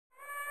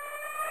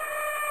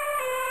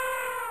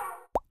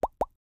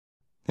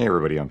Hey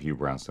everybody, I'm Hugh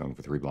Brownstone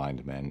for Three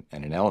Blind Men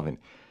and an Elephant.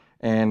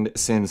 And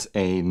since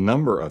a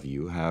number of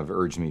you have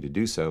urged me to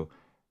do so,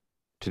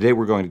 today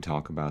we're going to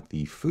talk about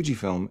the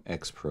FujiFilm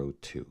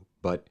X-Pro2.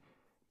 But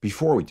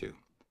before we do,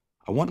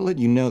 I want to let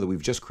you know that we've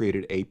just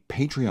created a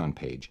Patreon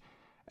page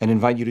and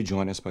invite you to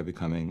join us by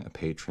becoming a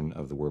patron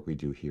of the work we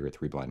do here at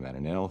Three Blind Men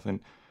and an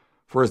Elephant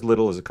for as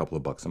little as a couple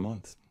of bucks a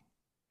month.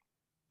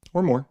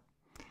 Or more.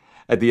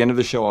 At the end of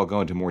the show, I'll go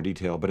into more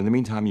detail, but in the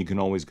meantime, you can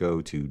always go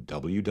to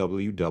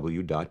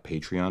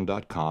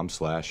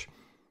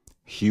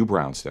www.patreon.com/Hugh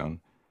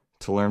Brownstone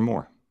to learn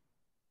more.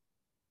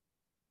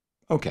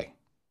 Okay,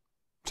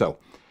 so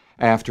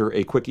after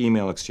a quick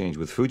email exchange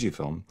with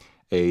Fujifilm,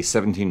 a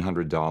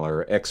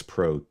 $1,700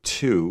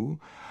 X-Pro2,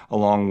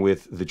 along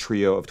with the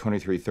trio of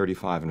 23,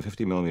 35, and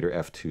 50mm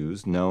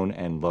f2s, known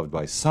and loved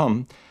by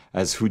some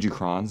as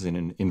Fujicrons in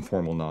an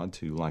informal nod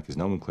to Leica's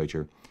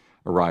nomenclature,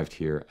 arrived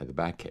here at the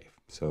Batcave.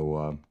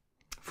 So,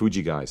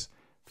 Fuji guys,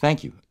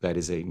 thank you. That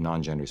is a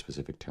non-gender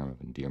specific term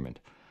of endearment.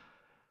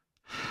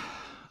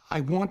 I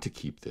want to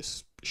keep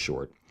this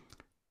short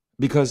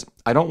because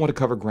I don't want to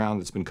cover ground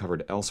that's been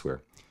covered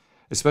elsewhere,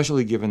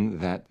 especially given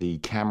that the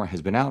camera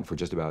has been out for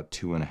just about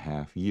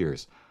 2.5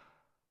 years.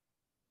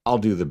 I'll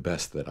do the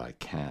best that I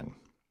can.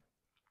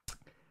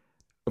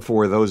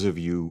 For those of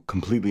you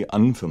completely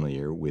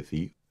unfamiliar with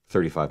the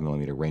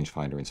 35mm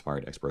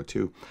rangefinder-inspired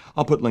X-Pro2,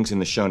 I'll put links in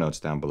the show notes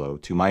down below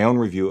to my own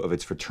review of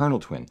its fraternal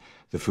twin,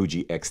 the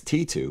Fuji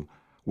X-T2,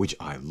 which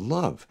I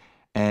love,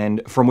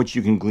 and from which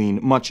you can glean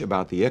much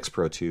about the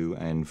X-Pro2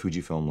 and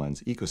Fujifilm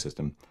lens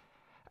ecosystem,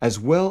 as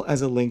well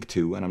as a link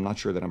to, and I'm not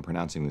sure that I'm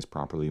pronouncing this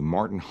properly,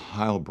 Martin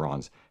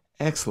Heilbronn's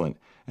excellent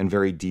and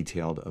very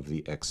detailed of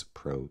the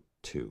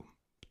X-Pro2.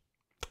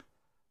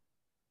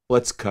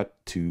 Let's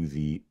cut to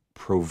the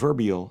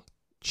proverbial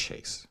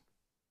chase.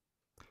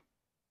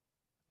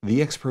 The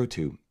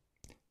X-Pro2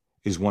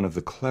 is one of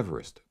the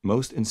cleverest,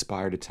 most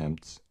inspired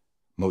attempts,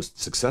 most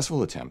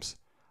successful attempts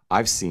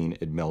I've seen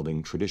at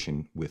melding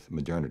tradition with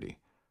modernity.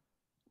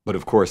 But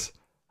of course,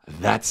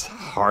 that's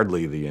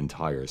hardly the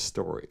entire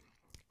story.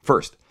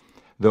 First,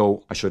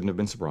 though I shouldn't have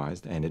been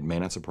surprised, and it may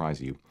not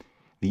surprise you,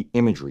 the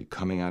imagery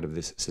coming out of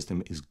this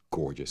system is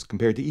gorgeous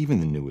compared to even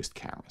the newest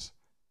cameras.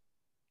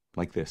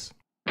 Like this.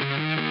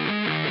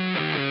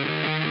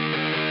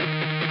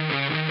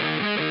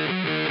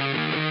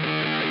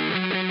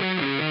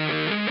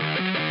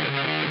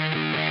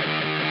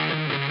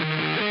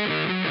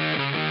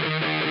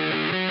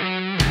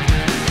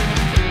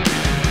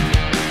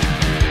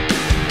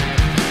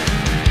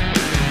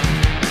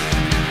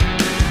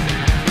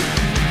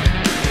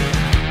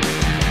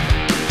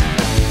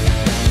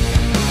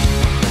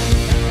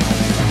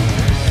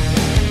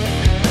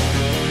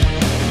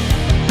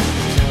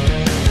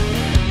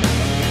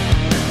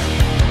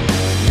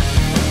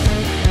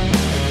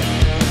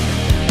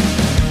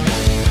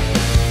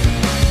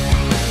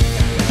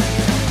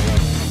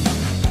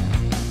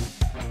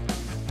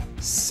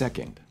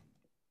 Second,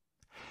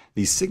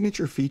 the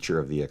signature feature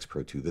of the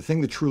X-Pro2, the thing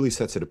that truly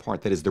sets it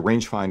apart, that is the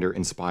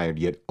rangefinder-inspired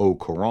yet au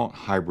courant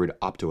hybrid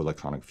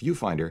optoelectronic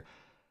viewfinder,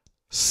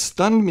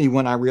 stunned me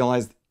when I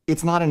realized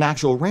it's not an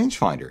actual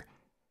rangefinder,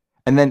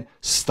 and then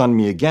stunned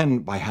me again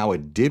by how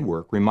it did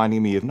work,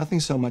 reminding me of nothing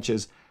so much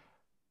as,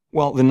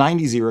 well, the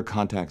 90s era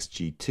Contax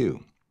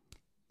G2.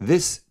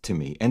 This, to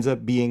me, ends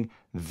up being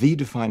the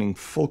defining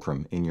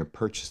fulcrum in your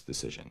purchase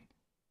decision.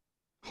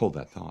 Hold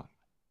that thought.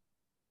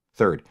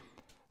 Third,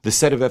 the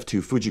set of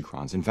f2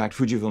 Fujicrons, in fact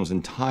Fujifilm's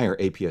entire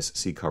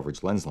APS-C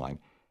coverage lens line,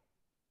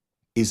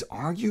 is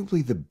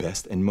arguably the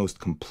best and most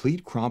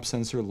complete crop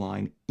sensor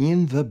line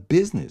in the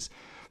business,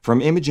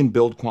 from image and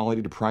build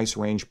quality to price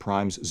range,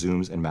 primes,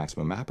 zooms, and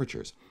maximum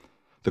apertures.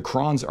 The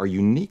crons are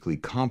uniquely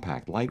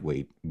compact,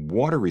 lightweight,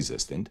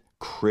 water-resistant,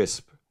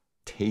 crisp,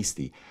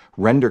 tasty,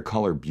 render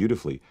color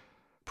beautifully,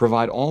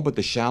 provide all but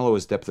the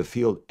shallowest depth of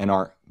field, and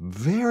are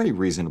very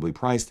reasonably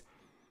priced,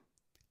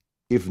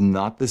 if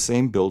not the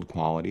same build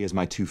quality as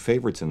my two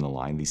favorites in the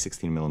line, the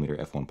 16mm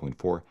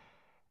f1.4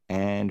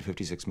 and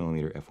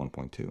 56mm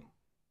f1.2.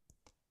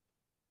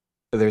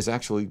 There's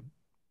actually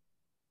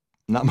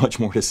not much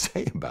more to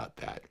say about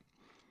that.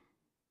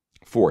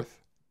 Fourth,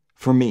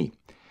 for me,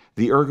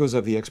 the ergos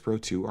of the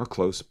X-Pro2 are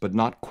close, but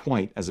not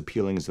quite as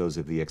appealing as those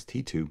of the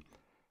X-T2,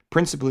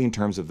 principally in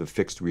terms of the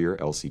fixed rear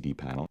LCD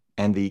panel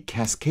and the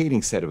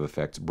cascading set of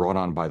effects brought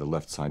on by the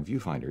left side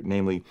viewfinder,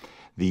 namely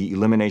the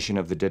elimination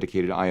of the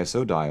dedicated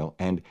ISO dial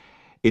and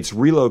its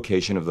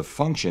relocation of the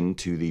function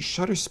to the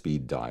shutter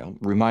speed dial,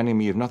 reminding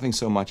me of nothing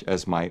so much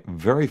as my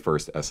very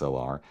first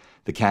SLR,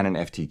 the Canon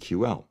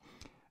FT-QL.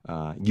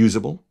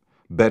 Usable,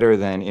 better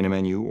than in a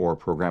menu or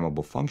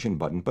programmable function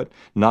button, but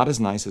not as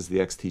nice as the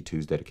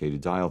X-T2's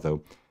dedicated dial,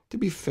 though, to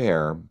be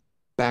fair,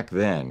 back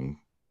then,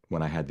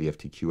 when I had the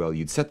FT-QL,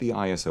 you'd set the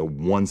ISO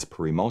once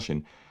per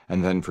emulsion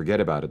and then forget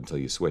about it until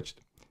you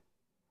switched.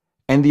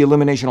 And the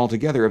elimination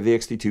altogether of the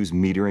X-T2's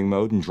metering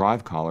mode and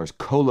drive collars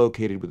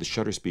co-located with the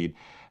shutter speed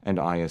and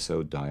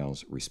ISO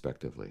dials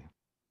respectively.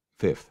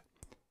 Fifth,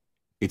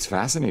 it's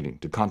fascinating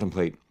to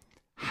contemplate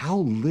how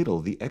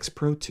little the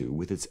X-Pro2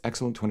 with its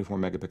excellent 24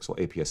 megapixel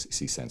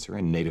APS-C sensor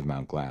and native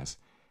mount glass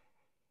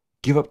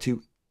give up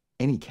to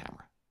any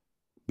camera,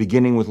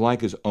 beginning with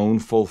Leica's own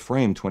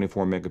full-frame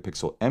 24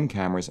 megapixel M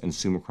cameras and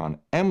Summicron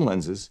M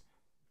lenses,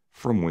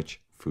 from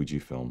which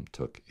Fujifilm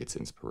took its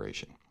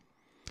inspiration.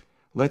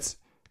 Let's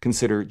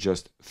consider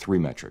just three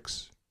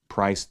metrics: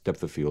 price,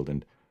 depth of field,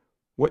 and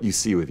what you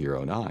see with your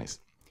own eyes.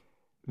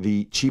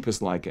 The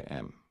cheapest Leica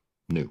M,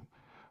 new,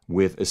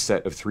 with a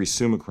set of 3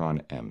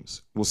 Summicron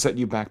Ms, will set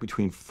you back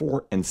between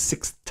 4 and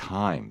 6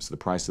 times the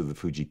price of the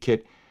Fuji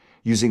kit,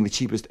 using the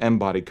cheapest M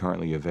body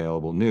currently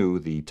available, new,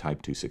 the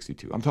Type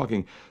 262. I'm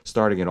talking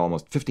starting at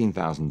almost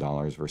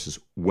 $15,000 versus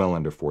well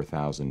under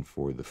 $4,000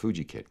 for the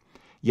Fuji kit.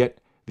 Yet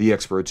the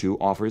X-Pro2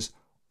 offers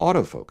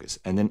autofocus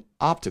and an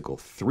optical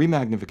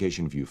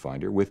 3-magnification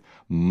viewfinder with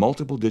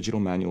multiple digital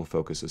manual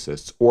focus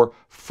assists, or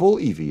full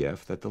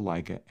EVF that the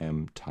Leica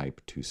M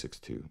Type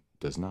 262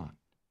 does not.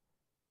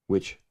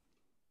 Which,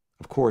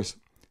 of course,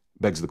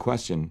 begs the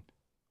question,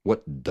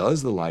 what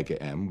does the Leica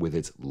M, with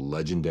its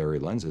legendary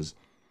lenses,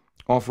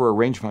 offer a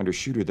rangefinder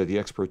shooter that the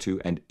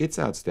X-Pro2 and its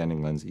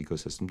outstanding lens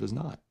ecosystem does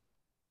not?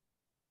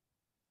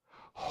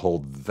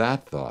 Hold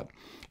that thought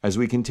as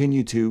we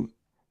continue to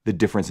the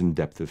difference in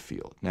depth of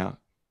field. Now,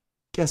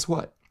 guess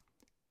what?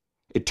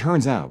 It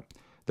turns out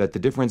that the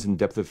difference in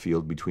depth of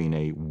field between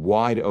a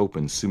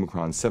wide-open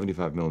Summicron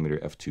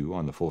 75mm f2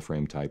 on the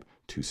full-frame Type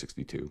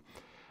 262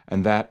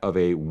 and that of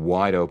a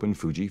wide-open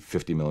Fuji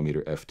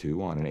 50mm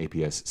f2 on an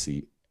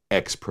APS-C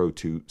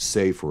X-Pro2,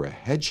 say for a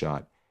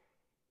headshot,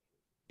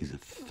 is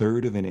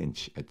 1/3 of an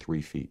inch at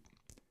 3 feet.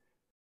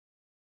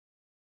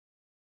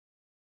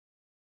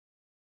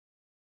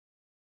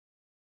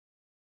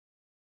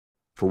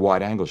 For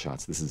wide-angle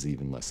shots, this is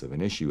even less of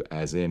an issue,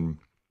 as in,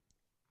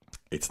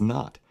 it's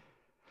not.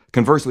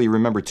 Conversely,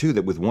 remember too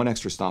that with one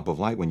extra stop of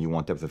light when you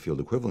want depth of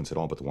field equivalence at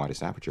all but the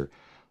widest aperture,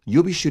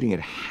 you'll be shooting at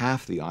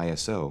half the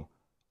ISO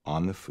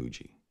on the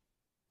Fuji.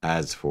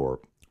 As for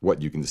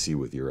what you can see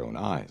with your own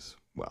eyes,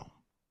 well,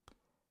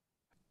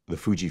 the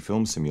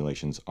Fujifilm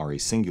simulations are a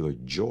singular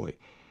joy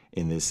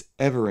in this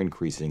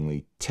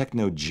ever-increasingly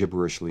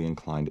techno-gibberishly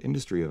inclined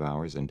industry of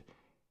ours, and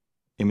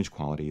image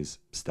quality is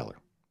stellar.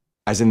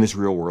 As in this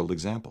real-world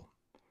example.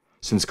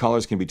 Since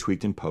colors can be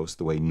tweaked in post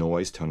the way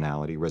noise,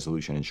 tonality,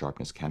 resolution, and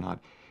sharpness cannot,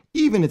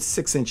 even at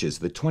 6 inches,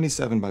 the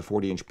 27 by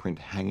 40 inch print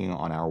hanging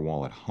on our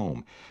wall at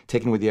home,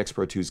 taken with the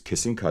X-Pro2's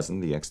kissing cousin,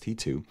 the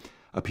X-T2,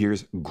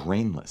 appears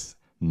grainless,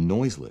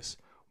 noiseless,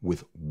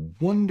 with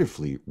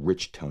wonderfully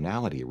rich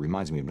tonality. It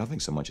reminds me of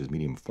nothing so much as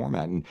medium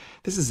format, and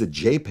this is a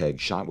JPEG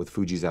shot with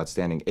Fuji's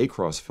outstanding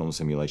across film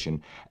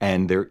simulation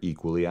and their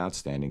equally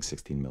outstanding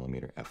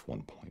 16mm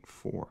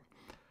f1.4.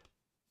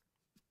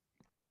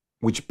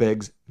 Which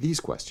begs these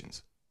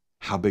questions.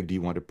 How big do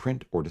you want to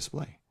print or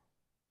display?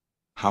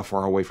 How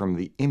far away from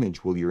the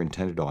image will your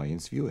intended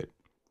audience view it?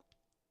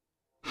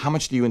 How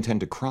much do you intend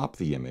to crop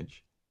the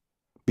image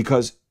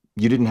because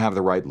you didn't have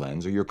the right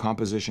lens or your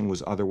composition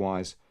was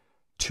otherwise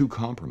too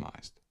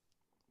compromised?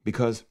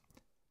 Because,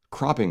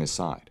 cropping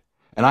aside,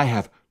 and I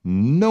have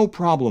no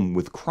problem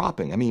with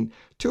cropping. I mean,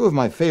 2 of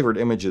my favorite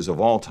images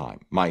of all time,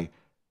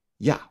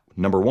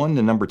 number 1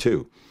 and number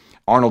 2,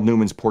 Arnold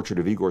Newman's portrait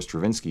of Igor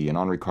Stravinsky and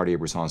Henri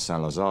Cartier-Bresson's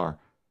Saint-Lazare,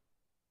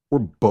 were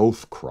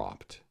both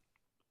cropped.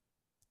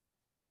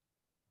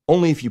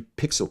 Only if you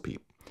pixel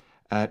peep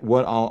at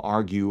what I'll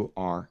argue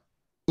are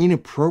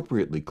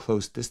inappropriately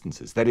close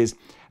distances, that is,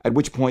 at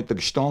which point the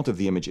gestalt of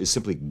the image is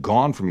simply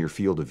gone from your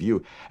field of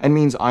view and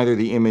means either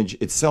the image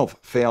itself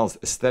fails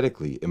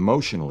aesthetically,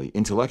 emotionally,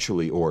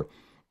 intellectually, or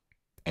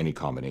any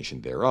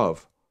combination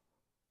thereof,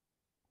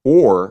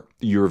 or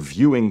you're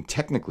viewing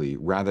technically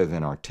rather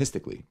than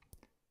artistically.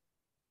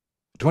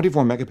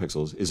 24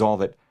 megapixels is all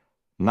that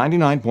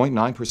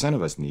 99.9%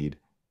 of us need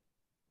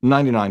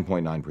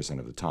 99.9%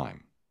 of the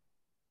time.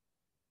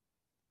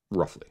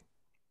 Roughly.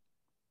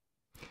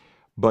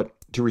 But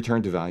to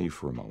return to value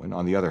for a moment,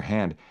 on the other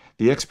hand,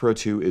 the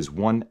X-Pro2 is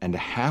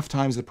 1.5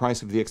 times the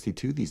price of the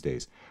X-T2 these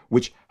days,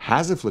 which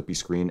has a flippy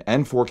screen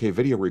and 4K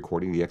video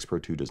recording the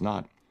X-Pro2 does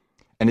not,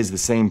 and is the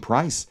same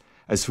price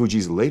as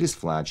Fuji's latest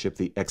flagship,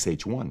 the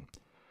X-H1,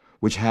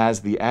 which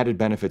has the added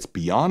benefits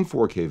beyond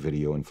 4K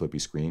video and flippy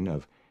screen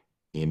of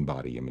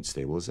in-body image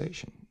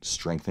stabilization,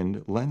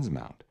 strengthened lens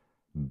mount,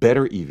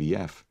 better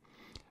EVF,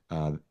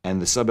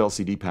 and the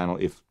sub-LCD panel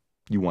if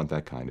you want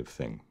that kind of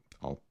thing.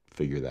 I'll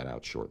figure that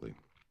out shortly.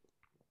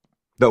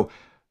 Though,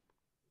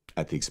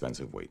 at the expense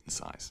of weight and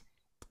size.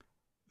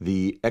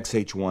 The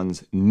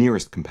X-H1's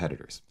nearest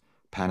competitors,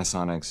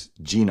 Panasonic's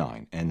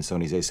G9 and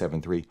Sony's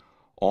A7 III,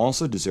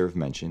 also deserve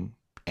mention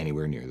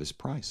anywhere near this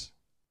price.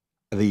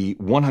 The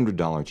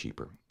 $100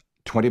 cheaper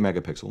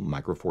 20-megapixel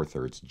Micro Four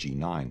Thirds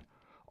G9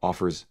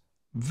 offers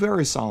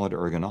very solid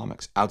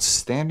ergonomics,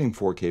 outstanding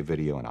 4K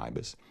video and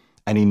IBIS,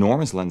 an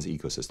enormous lens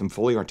ecosystem,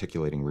 fully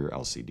articulating rear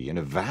LCD, and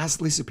a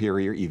vastly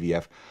superior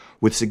EVF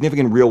with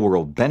significant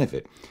real-world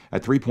benefit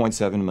at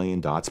 3.7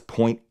 million dots,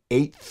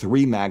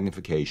 0.83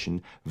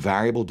 magnification,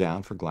 variable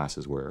down for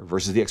glasses wearer,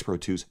 versus the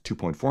X-Pro2's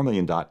 2.4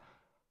 million dot,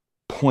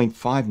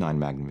 0.59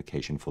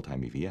 magnification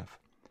full-time EVF.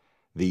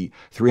 The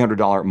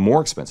 $300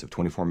 more expensive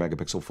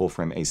 24-megapixel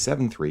full-frame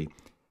A7 III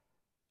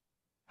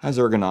has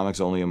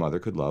ergonomics only a mother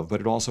could love, but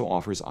it also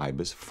offers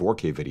IBIS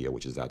 4K video,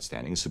 which is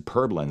outstanding,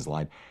 superb lens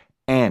line,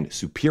 and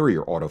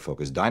superior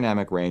autofocus,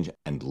 dynamic range,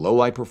 and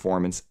low-light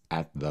performance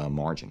at the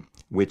margin,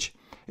 which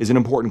is an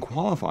important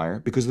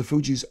qualifier because the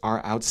Fujis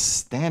are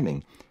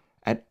outstanding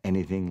at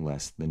anything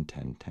less than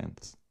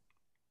 10/10ths.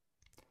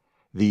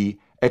 The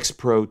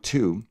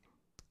X-Pro2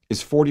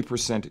 is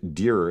 40%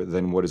 dearer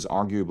than what is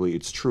arguably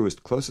its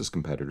truest closest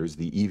competitors,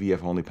 the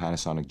EVF-only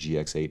Panasonic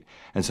GX8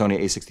 and Sony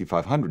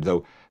a6500,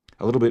 though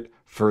a little bit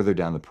further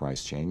down the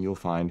price chain, you'll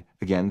find,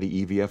 again,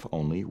 the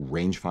EVF-only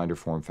rangefinder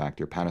form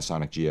factor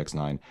Panasonic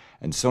GX9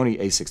 and Sony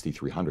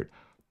a6300,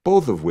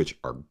 both of which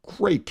are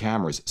great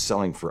cameras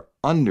selling for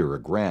under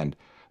 $1,000,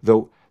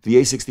 though the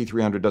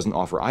a6300 doesn't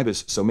offer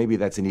IBIS, so maybe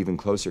that's an even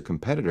closer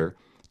competitor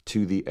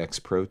to the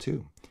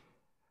X-Pro2.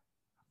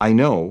 I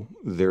know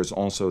there's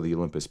also the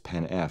Olympus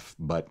Pen F,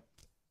 but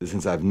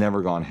since I've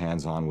never gone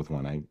hands-on with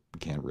one, I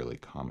can't really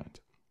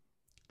comment.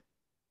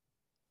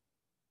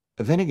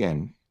 Then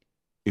again,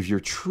 if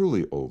you're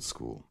truly old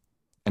school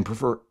and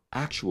prefer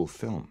actual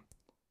film,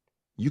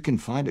 you can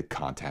find a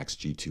Contax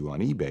G2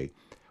 on eBay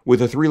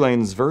with a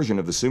 3-lanes version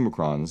of the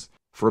Summicrons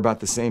for about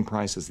the same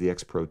price as the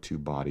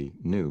X-Pro2 body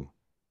new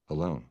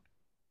alone.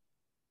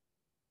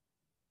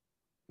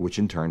 Which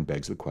in turn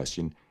begs the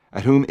question,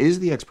 at whom is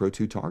the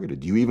X-Pro2 targeted?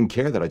 Do you even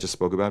care that I just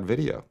spoke about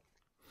video?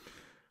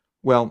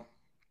 Well,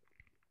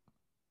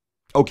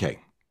 okay,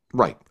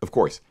 right, of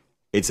course.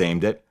 It's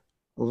aimed at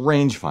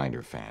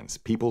rangefinder fans,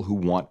 people who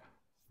want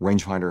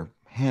rangefinder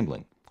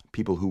handling,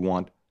 people who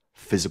want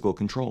physical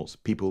controls,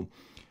 people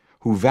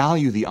who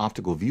value the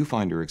optical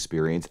viewfinder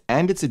experience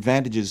and its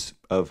advantages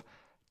of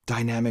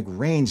dynamic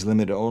range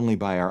limited only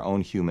by our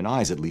own human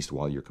eyes, at least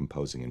while you're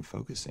composing and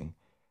focusing.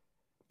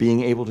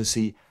 Being able to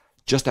see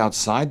just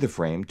outside the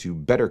frame to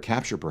better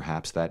capture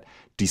perhaps that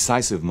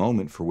decisive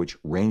moment for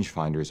which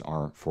rangefinders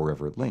are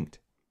forever linked.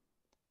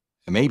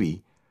 And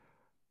maybe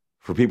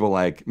for people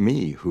like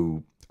me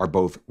who are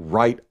both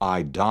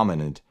right-eye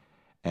dominant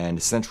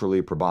and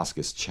centrally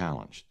proboscis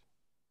challenged.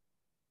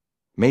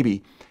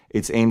 Maybe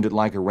it's aimed at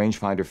Leica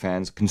rangefinder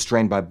fans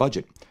constrained by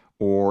budget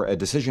or a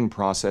decision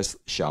process,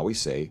 shall we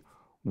say,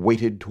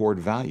 weighted toward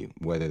value,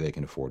 whether they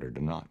can afford it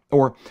or not.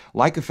 Or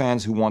Leica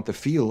fans who want the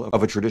feel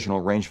of a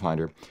traditional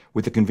rangefinder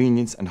with the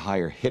convenience and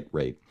higher hit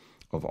rate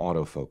of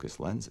autofocus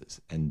lenses.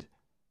 And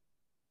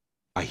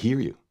I hear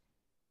you.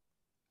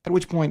 At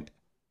which point,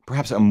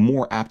 perhaps a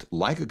more apt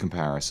Leica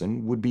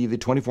comparison would be the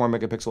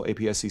 24-megapixel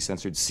APS-C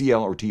censored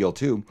CL or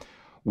TL2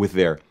 with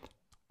their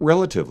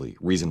relatively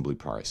reasonably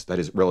priced, that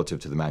is, relative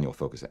to the manual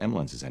focus M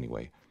lenses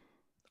anyway,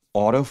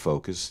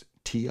 autofocus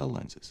TL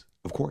lenses,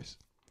 of course.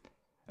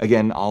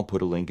 Again, I'll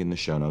put a link in the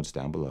show notes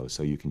down below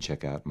so you can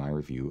check out my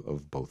review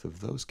of both of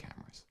those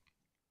cameras.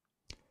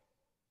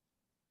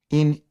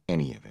 In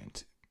any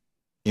event,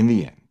 in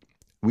the end,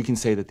 we can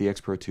say that the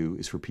X-Pro2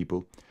 is for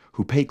people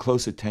who pay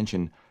close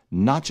attention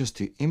not just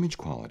to image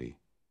quality,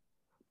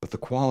 but the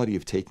quality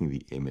of taking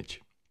the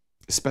image,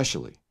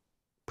 especially,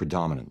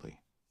 predominantly,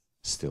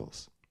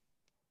 stills.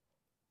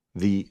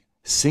 The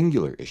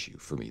singular issue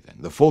for me then,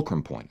 the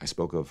fulcrum point I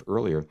spoke of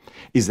earlier,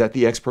 is that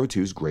the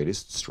X-Pro2's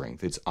greatest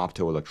strength, its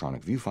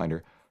optoelectronic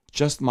viewfinder,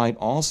 just might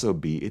also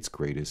be its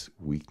greatest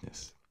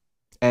weakness.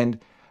 And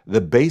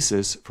the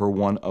basis for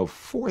one of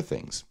 4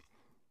 things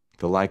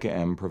the Leica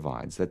M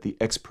provides that the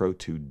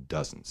X-Pro2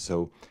 doesn't.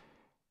 So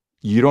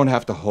you don't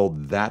have to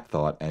hold that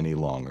thought any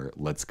longer.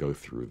 Let's go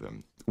through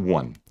them.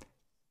 1.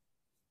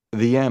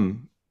 The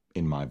M,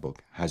 in my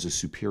book, has a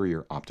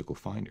superior optical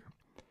finder.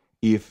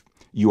 If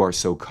you are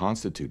so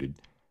constituted,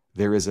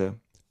 there is a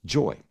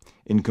joy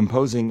in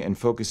composing and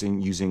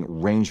focusing using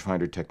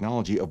rangefinder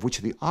technology, of which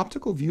the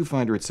optical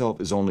viewfinder itself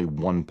is only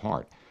one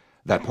part.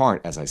 That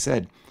part, as I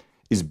said,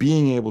 is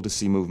being able to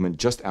see movement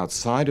just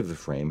outside of the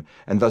frame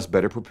and thus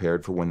better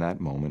prepared for when that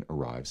moment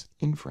arrives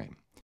in frame.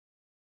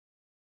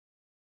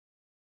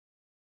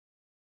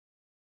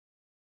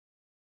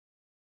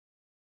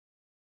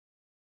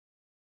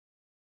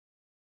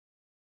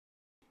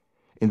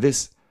 In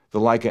this, the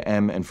Leica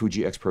M and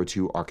Fuji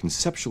X-Pro2 are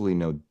conceptually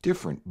no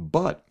different,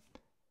 but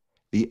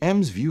the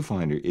M's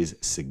viewfinder is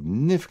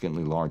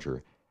significantly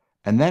larger,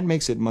 and that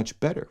makes it much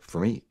better,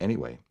 for me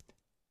anyway.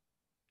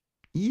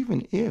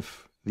 Even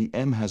if the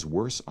M has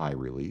worse eye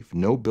relief,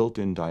 no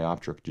built-in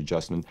dioptric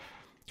adjustment,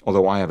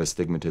 although I have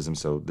astigmatism,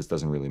 so this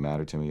doesn't really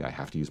matter to me, I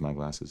have to use my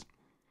glasses.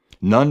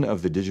 None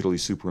of the digitally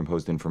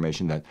superimposed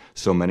information that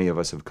so many of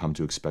us have come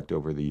to expect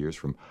over the years,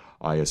 from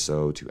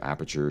ISO to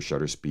aperture,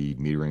 shutter speed,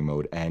 metering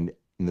mode, and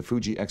in the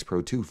Fuji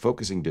X-Pro2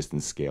 focusing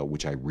distance scale,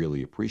 which I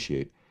really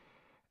appreciate,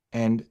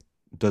 and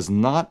does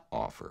not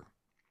offer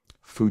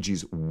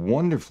Fuji's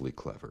wonderfully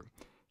clever,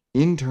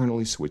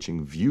 internally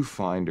switching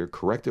viewfinder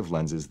corrective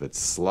lenses that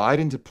slide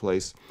into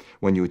place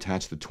when you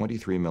attach the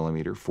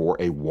 23mm for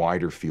a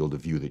wider field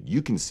of view that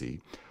you can see,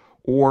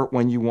 or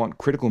when you want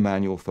critical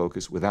manual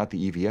focus without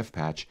the EVF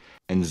patch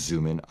and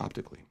zoom in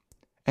optically,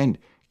 and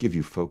give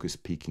you focus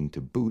peaking to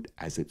boot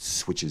as it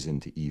switches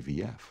into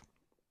EVF,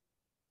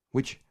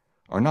 which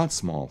are not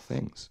small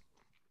things.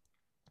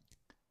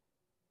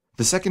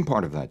 The second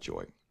part of that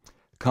joy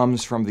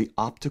comes from the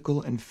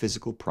optical and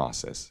physical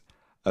process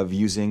of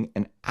using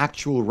an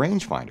actual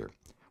rangefinder,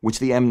 which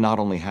the M not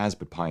only has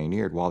but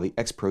pioneered, while the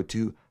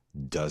X-Pro2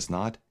 does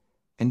not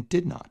and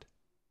did not.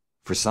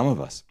 For some of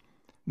us,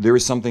 there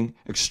is something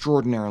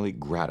extraordinarily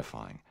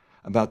gratifying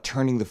about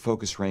turning the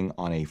focus ring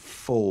on a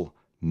full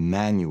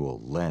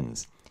manual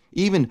lens,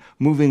 even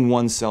moving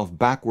oneself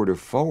backward or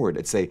forward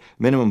at, say,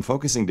 minimum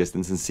focusing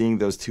distance and seeing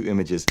those two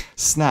images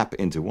snap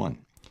into one.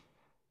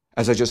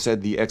 As I just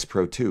said, the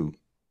X-Pro2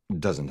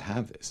 doesn't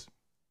have this.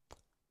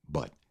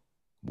 But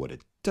what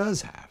it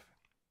does have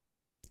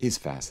is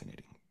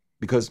fascinating,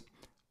 because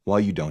while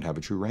you don't have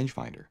a true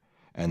rangefinder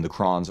and the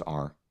crons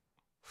are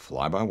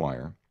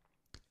fly-by-wire,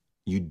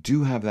 you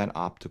do have that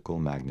optical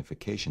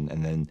magnification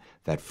and then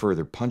that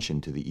further punch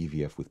into the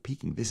EVF with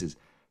peaking. This is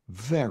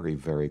very,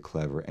 very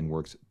clever and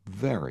works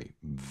very,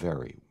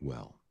 very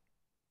well.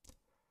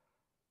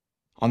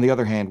 On the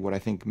other hand, what I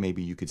think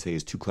maybe you could say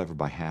is too clever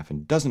by half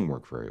and doesn't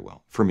work very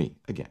well, for me,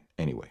 again,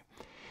 anyway,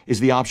 is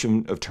the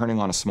option of turning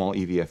on a small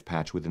EVF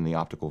patch within the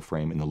optical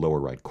frame in the lower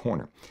right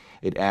corner.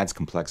 It adds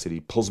complexity,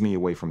 pulls me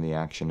away from the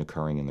action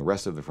occurring in the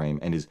rest of the frame,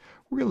 and is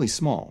really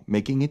small,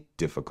 making it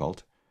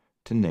difficult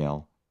to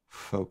nail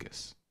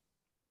focus.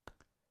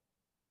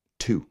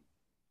 2.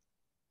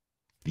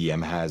 The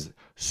M has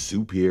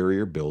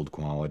superior build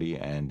quality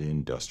and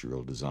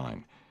industrial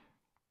design.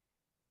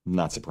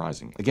 Not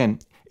surprising. Again,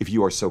 if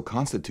you are so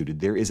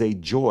constituted, there is a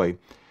joy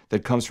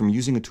that comes from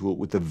using a tool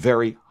with the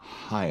very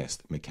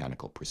highest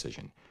mechanical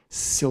precision,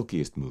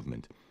 silkiest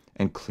movement,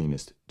 and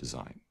cleanest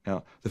design.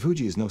 Now, the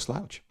Fuji is no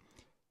slouch,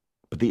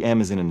 but the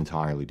M is in an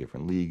entirely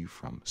different league,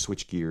 from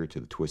switchgear to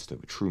the twist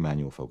of a true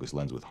manual focus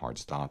lens with hard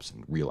stops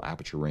and real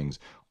aperture rings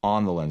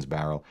on the lens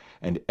barrel,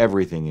 and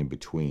everything in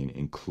between,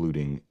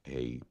 including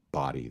a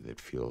body that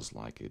feels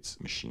like it's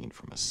machined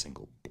from a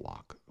single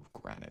block of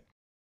granite.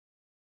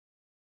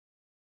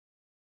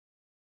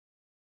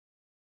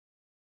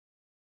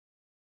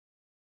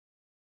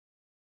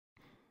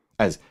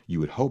 As you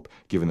would hope,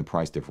 given the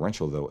price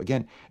differential, though,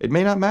 again, it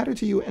may not matter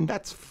to you, and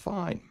that's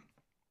fine.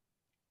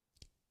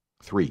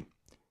 3.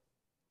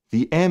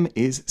 The M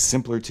is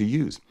simpler to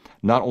use,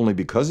 not only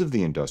because of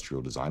the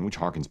industrial design, which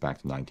harkens back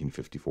to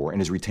 1954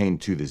 and is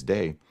retained to this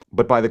day,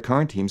 but by the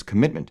current team's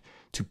commitment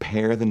to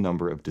pare the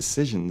number of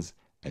decisions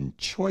and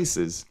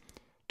choices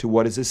to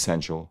what is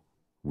essential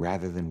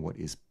rather than what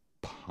is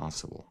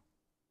possible.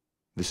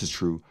 This is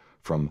true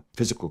from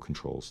physical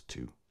controls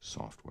to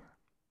software.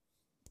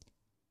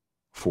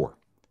 4.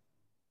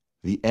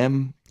 The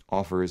M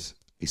offers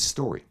a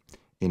story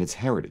in its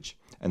heritage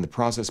and the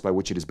process by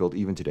which it is built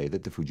even today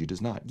that the Fuji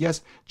does not.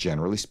 Yes,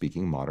 generally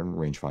speaking, modern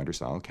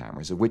rangefinder-style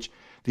cameras, of which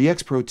the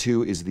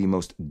X-Pro2 is the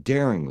most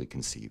daringly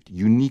conceived,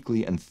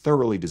 uniquely and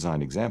thoroughly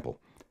designed example,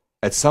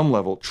 at some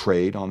level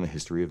trade on the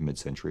history of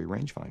mid-century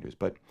rangefinders.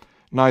 But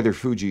neither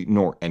Fuji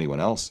nor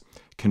anyone else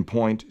can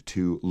point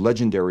to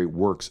legendary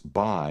works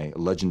by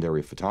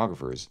legendary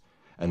photographers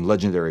and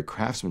legendary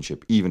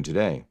craftsmanship even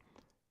today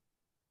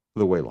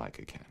the way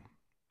Leica can.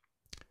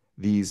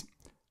 These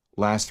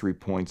last 3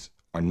 points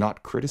are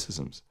not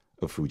criticisms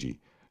of Fuji,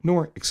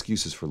 nor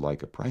excuses for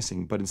Leica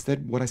pricing, but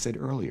instead what I said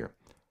earlier,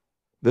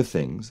 the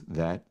things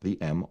that the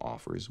M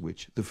offers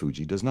which the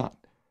Fuji does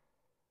not.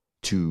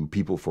 To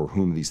people for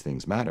whom these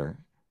things matter,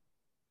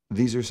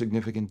 these are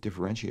significant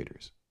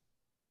differentiators.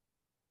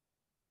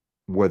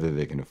 Whether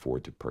they can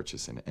afford to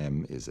purchase an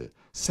M is a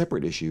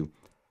separate issue,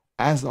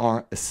 as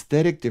are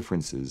aesthetic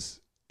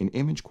differences in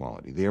image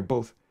quality. They are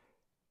both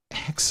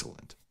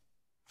excellent.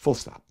 Full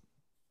stop.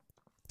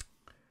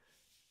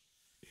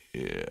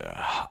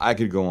 Yeah, I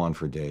could go on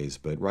for days,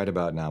 but right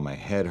about now my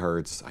head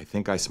hurts, I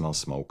think I smell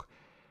smoke,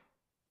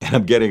 and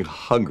I'm getting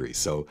hungry,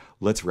 so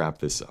let's wrap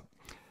this up.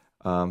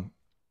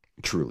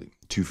 Truly,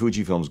 to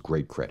Fujifilm's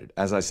great credit,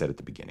 as I said at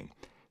the beginning,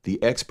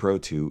 the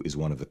X-Pro2 is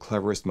one of the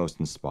cleverest, most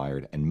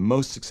inspired, and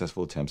most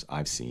successful attempts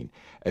I've seen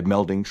at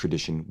melding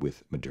tradition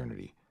with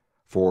modernity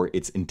for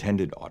its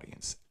intended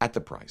audience at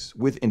the price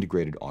with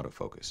integrated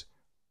autofocus,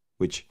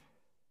 which,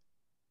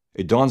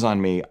 it dawns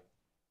on me,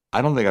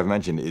 I don't think I've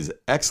mentioned, is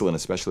excellent,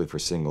 especially for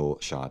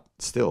single-shot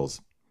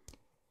stills.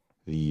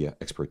 The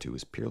X-Pro2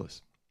 is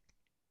peerless.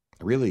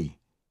 I really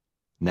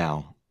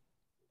now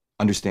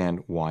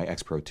understand why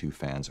X-Pro2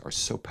 fans are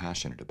so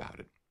passionate about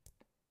it.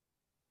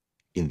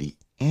 In the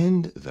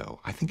end, though,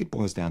 I think it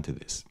boils down to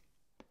this.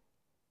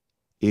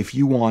 If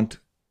you want,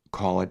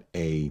 call it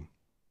a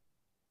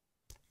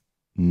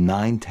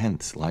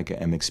 9/10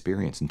 Leica M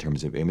experience in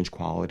terms of image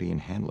quality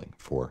and handling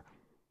for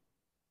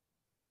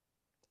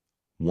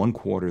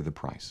 1/4 the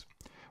price,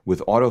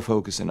 with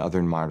autofocus and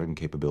other modern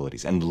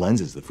capabilities, and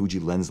lenses, the Fuji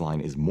lens line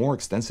is more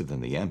extensive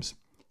than the M's,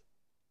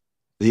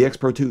 the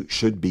X-Pro2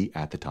 should be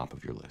at the top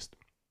of your list.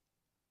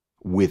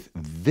 With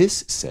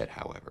this said,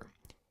 however,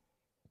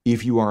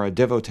 if you are a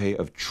devotee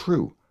of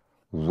true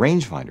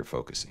rangefinder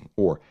focusing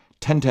or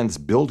 10/10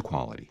 build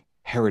quality,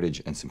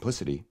 heritage, and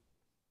simplicity,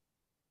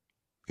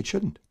 it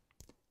shouldn't.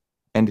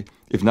 And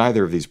if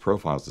neither of these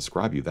profiles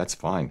describe you, that's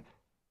fine.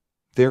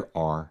 There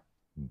are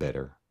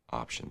better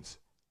options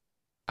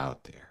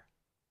out there.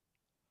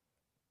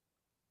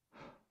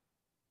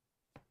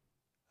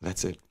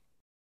 That's it.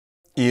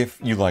 If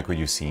you like what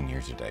you've seen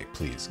here today,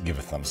 please give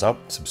a thumbs up,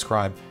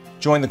 subscribe,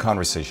 join the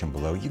conversation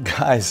below. You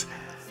guys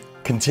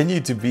continue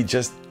to be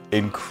just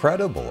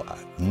incredible,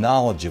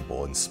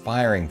 knowledgeable,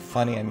 inspiring,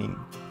 funny. I mean,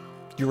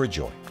 you're a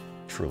joy,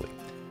 truly.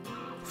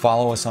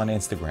 Follow us on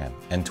Instagram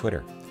and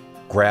Twitter.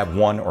 Grab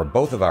one or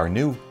both of our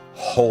new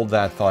Hold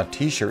That Thought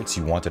t-shirts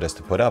you wanted us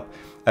to put up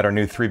at our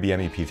new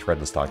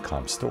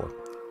 3BMEPthreadless.com store.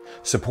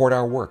 Support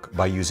our work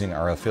by using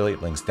our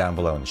affiliate links down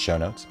below in the show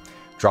notes,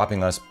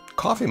 dropping us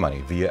coffee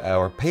money via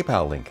our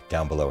PayPal link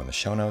down below in the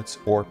show notes,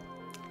 or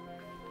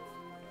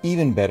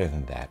even better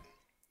than that,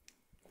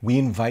 we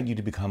invite you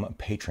to become a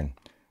patron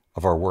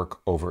of our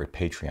work over at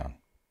Patreon.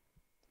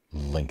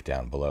 Link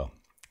down below.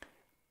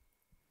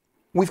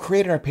 We've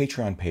created our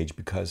Patreon page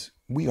because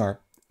we are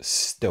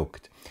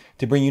stoked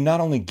to bring you not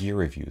only gear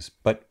reviews,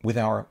 but with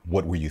our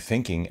What Were You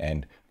Thinking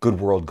and Good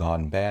World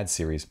Gone Bad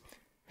series,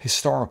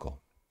 historical,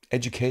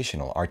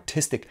 educational,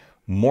 artistic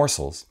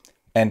morsels,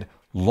 and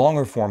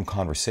longer form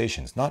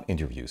conversations, not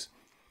interviews,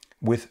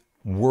 with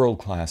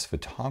world-class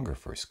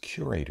photographers,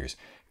 curators,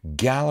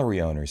 gallery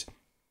owners,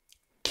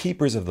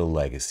 keepers of the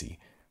legacy,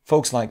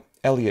 folks like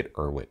Elliot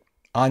Irwitt,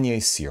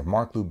 Anya Sear,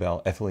 Mark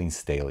Lubell, Etheline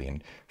Staley,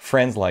 and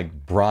friends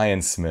like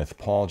Brian Smith,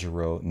 Paul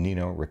Giroux,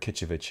 Nino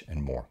Rakicevic,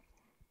 and more.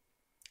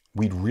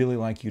 We'd really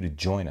like you to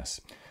join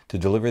us to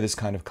deliver this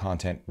kind of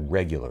content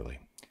regularly.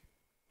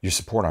 Your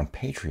support on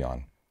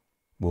Patreon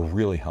will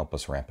really help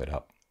us ramp it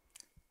up.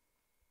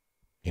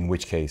 In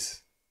which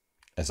case,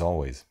 as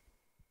always,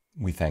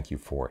 we thank you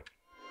for it.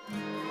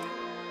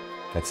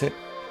 That's it.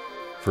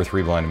 For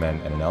Three Blind Men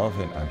and an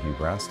Elephant, I'm Hugh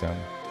Brownstone.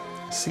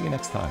 See you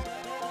next time.